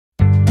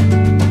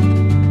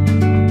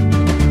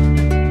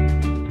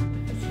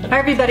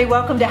everybody,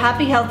 welcome to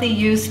Happy Healthy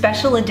You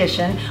Special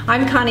Edition.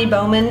 I'm Connie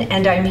Bowman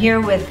and I'm here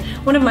with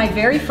one of my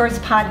very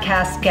first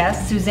podcast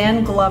guests,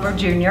 Suzanne Glover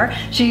Jr.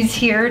 She's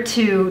here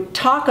to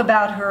talk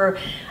about her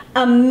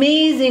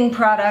amazing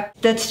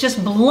product that's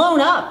just blown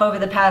up over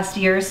the past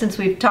year since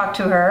we've talked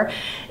to her.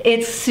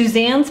 It's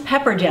Suzanne's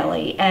pepper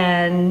jelly,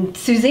 and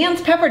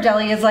Suzanne's pepper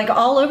jelly is like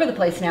all over the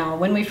place now.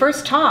 When we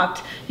first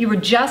talked, you were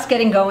just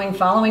getting going,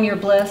 following your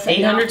bliss.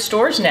 800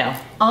 stores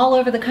now. All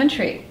over the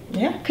country.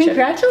 Yeah.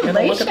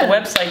 Congratulations. Look at the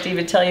website to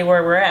even tell you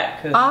where we're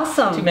at.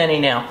 Awesome. Too many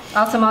now.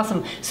 Awesome,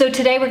 awesome. So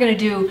today we're going to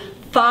do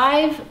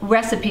 5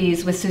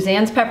 recipes with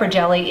Suzanne's pepper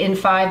jelly in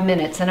 5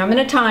 minutes, and I'm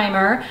going to time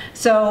her.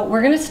 So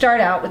we're going to start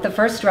out with the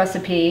first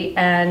recipe,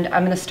 and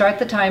I'm going to start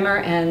the timer.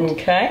 And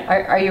okay.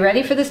 Are you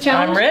ready for this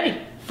challenge? I'm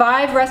ready.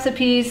 5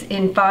 recipes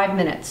in 5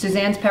 minutes.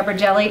 Suzanne's pepper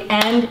jelly,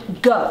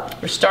 and go.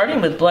 We're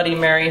starting with Bloody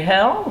Mary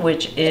Hell,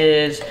 which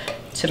is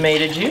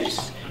tomato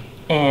juice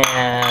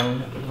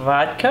and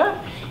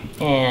vodka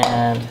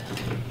and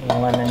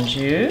lemon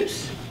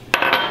juice,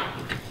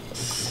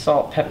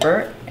 salt,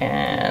 pepper,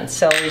 and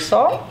celery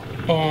salt,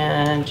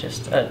 and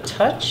just a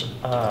touch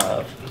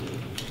of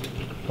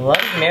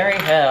Bloody Mary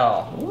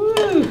Hell.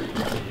 Woo!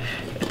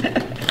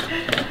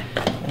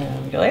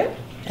 And we go there,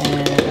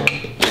 and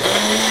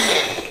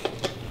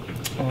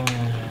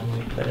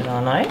we put it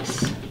on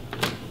ice.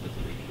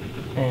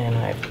 And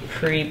I've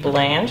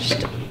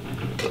pre-blanched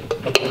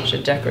a bunch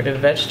of decorative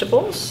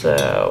vegetables,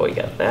 so we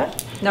got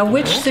that. Now,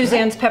 which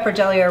Suzanne's pepper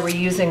jelly are we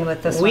using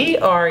with this one? We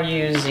are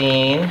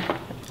using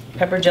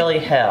Pepper Jelly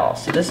Hell.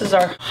 So this is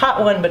our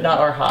hot one, but not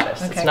our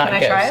hottest. Okay, it's not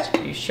can I try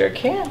it? You sure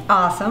can.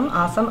 Awesome,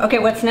 awesome. Okay,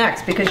 what's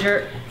next? Because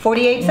you're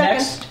 48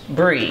 seconds. Next,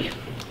 brie.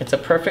 It's a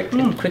perfect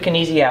and quick and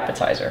easy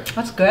appetizer.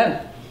 That's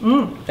good.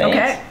 Thanks.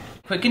 Okay.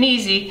 Quick and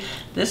easy.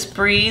 This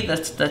brie,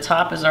 the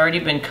top has already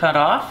been cut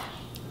off.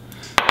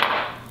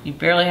 You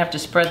barely have to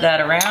spread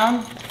that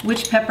around.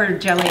 Which pepper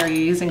jelly are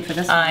you using for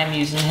this one? I'm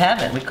using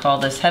Heaven. We call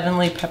this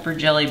Heavenly Pepper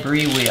Jelly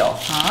Brie Wheel.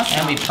 Awesome.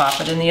 And we pop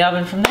it in the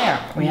oven from there.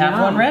 We have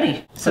one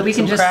ready. So we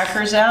can just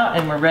crackers out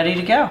and we're ready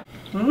to go.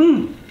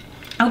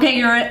 Okay,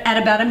 you're at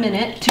about a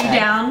minute. 2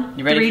 down.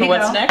 You ready 3 for to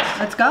what's go. next?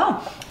 Let's go.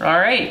 All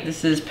right,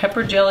 this is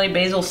pepper jelly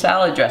basil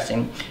salad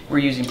dressing. We're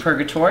using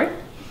Purgatory.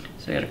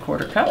 So we got a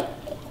 1/4 cup.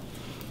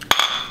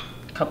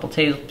 A couple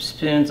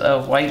tablespoons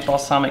of white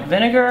balsamic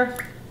vinegar.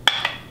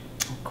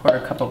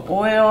 1/4 cup of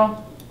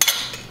oil,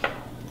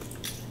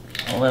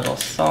 a little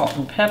salt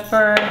and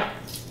pepper,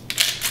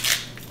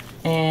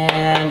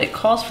 and it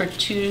calls for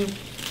 2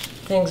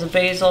 things of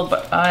basil,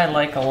 but I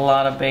like a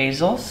lot of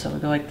basil, so we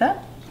go like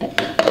that.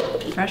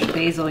 Fresh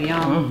basil,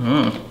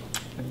 yum.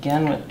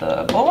 Again with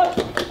the bullet.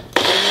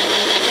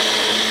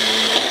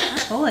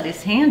 That bullet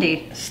is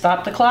handy.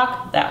 Stop the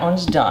clock, that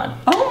one's done.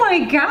 Oh my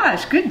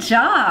gosh, good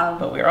job.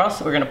 But we're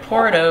gonna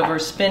pour it over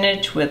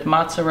spinach with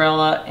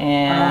mozzarella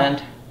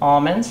and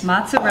almonds.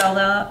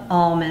 Mozzarella,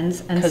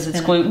 almonds, and because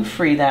it's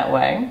gluten-free that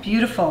way.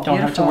 Beautiful, Don't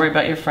have to worry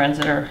about your friends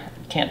that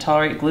can't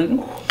tolerate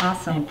gluten.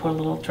 Awesome. And put a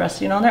little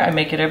dressing on there. I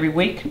make it every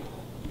week.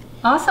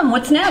 Awesome,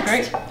 what's next?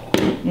 Great.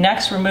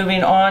 Next, we're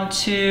moving on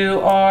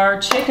to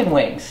our chicken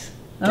wings.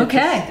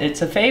 Okay.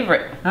 It's a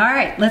favorite. All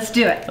right, let's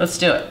do it. Let's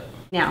do it.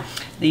 Now.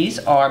 These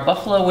are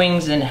buffalo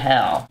wings in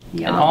hell.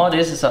 Yum. And all it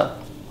is a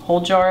whole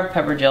jar of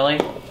pepper jelly,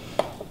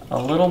 a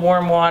little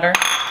warm water,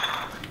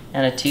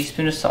 and a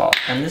teaspoon of salt.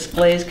 And this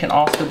glaze can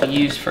also be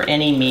used for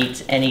any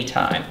meats,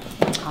 anytime.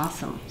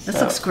 Awesome.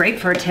 This looks great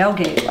for a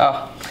tailgate.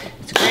 Oh,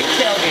 it's a great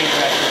tailgate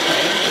recipe.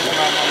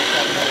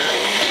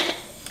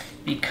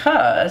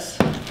 Because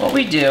what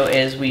we do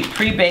is we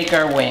pre-bake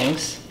our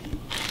wings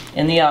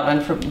in the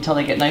oven until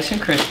they get nice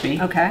and crispy.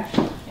 Okay.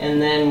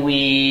 And then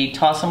we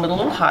toss them with a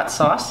little hot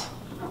sauce.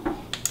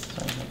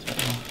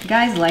 You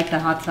guys like the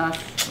hot sauce.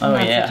 I'm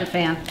not such a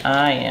fan.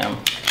 I am.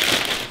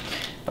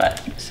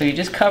 So you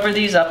just cover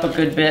these up a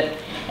good bit,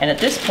 and at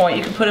this point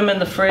you can put them in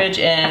the fridge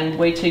and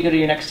wait till you go to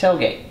your next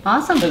tailgate.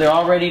 Awesome. So they're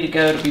all ready to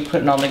go to be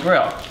putting on the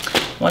grill.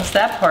 Once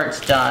that part's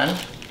done,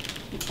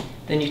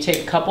 then you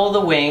take a couple of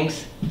the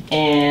wings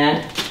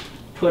and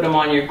put them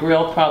on your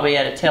grill, probably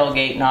at a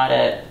tailgate, not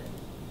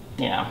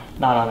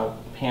on a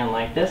pan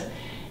like this.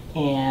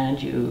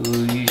 And you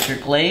use your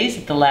glaze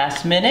at the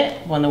last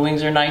minute when the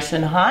wings are nice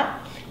and hot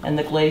and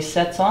the glaze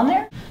sets on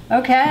there.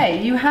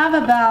 Okay, you have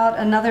about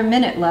another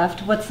minute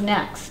left. What's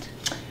next?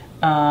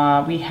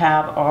 We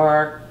have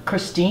our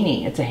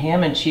crostini. It's a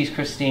ham and cheese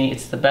crostini.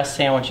 It's the best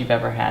sandwich you've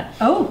ever had.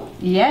 Oh,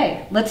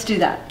 yay. Let's do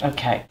that.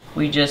 Okay.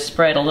 We just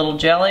spread a little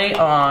jelly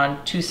on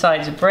 2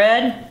 sides of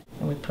bread.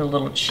 And we put a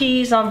little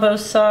cheese on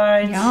both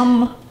sides.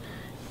 Yum.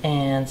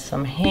 And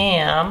some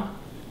ham.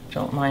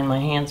 Don't mind my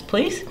hands,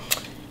 please.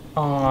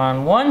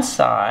 On one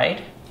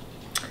side.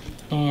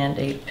 And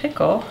a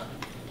pickle.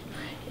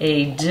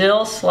 A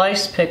dill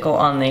sliced pickle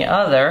on the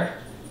other.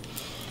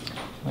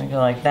 We go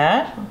like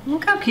that.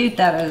 Look how cute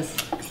that is.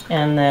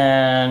 And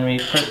then we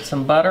put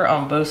some butter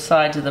on both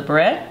sides of the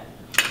bread.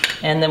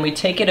 And then we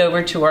take it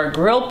over to our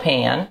grill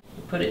pan.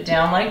 Put it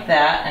down like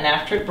that, and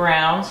after it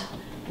browns,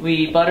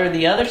 we butter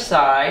the other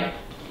side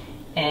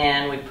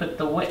and we put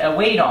a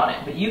weight on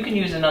it. But you can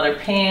use another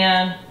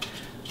pan,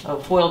 a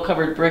foil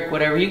covered brick,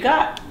 whatever you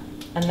got.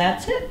 And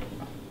that's it.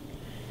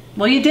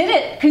 Well, you did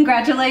it.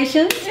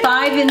 Congratulations.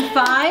 5 in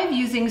 5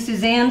 using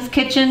Suzanne's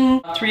kitchen.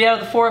 3 out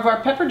of the 4 of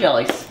our pepper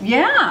jellies.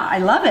 Yeah, I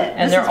love it.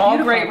 And they're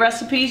all great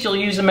recipes. You'll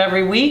use them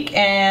every week,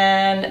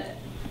 and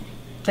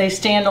they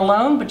stand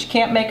alone, but you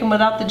can't make them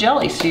without the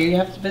jelly, so you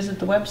have to visit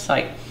the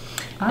website.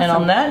 Awesome. And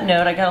on that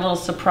note, I got a little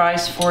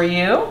surprise for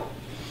you.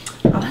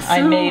 Awesome.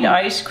 I made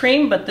ice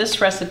cream, but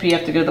this recipe you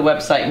have to go to the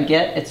website and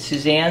get. It's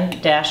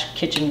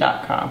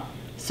suzanne-kitchen.com.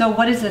 So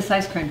what is this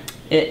ice cream?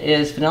 It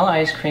is vanilla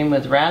ice cream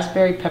with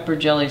raspberry pepper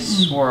jelly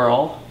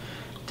swirl,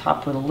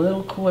 topped with a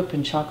little Cool Whip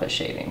and chocolate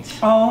shavings.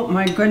 Oh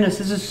my goodness,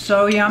 this is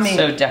so yummy.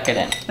 So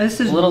decadent. This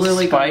is a little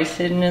really spice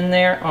good. hidden in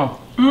there. Oh.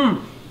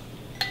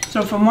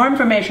 So for more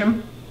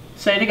information,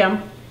 say it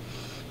again.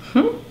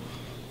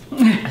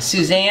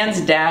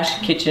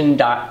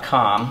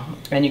 Suzanne's-kitchen.com,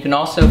 and you can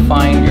also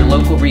find your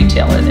local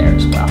retailer there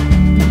as well.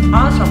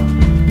 Awesome.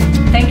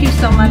 Thank you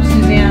so much,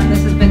 Suzanne.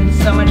 This has been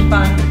so much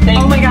fun. Thank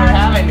you for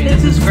having me.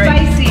 This is great.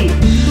 Spicy.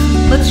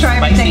 Let's try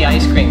everything. Spicy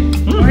ice cream.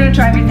 We're gonna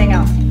try everything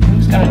else.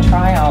 Who's gonna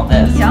try all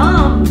this?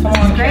 Yum. Come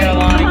on, Great.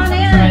 Caroline. Come on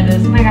Try in.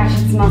 this. Oh my gosh,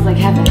 it smells like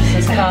heaven. This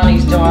is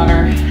Connie's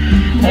daughter.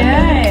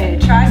 Yay.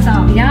 Try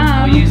some.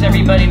 Yum. We'll use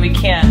everybody we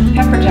can.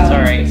 Pepper jelly. It's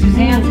all right.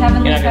 Suzanne's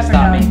heavenly You're not pepper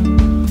gonna jelly.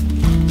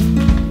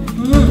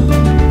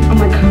 Oh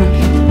my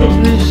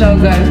gosh. This is so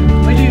good.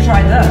 Wait till you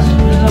try this.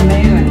 This is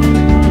amazing.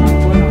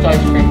 It's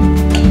ice cream.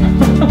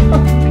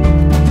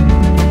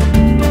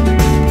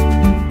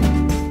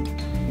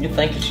 You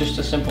think it's just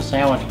a simple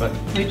sandwich, but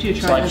Wait till you it's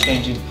try this.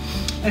 life-changing.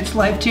 It's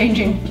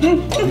life-changing.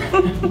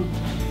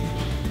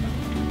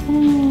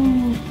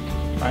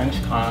 Thanks,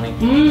 Connie.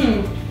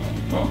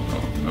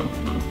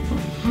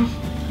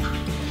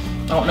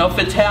 I don't know if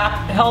it's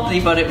healthy,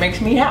 but it makes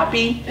me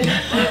happy.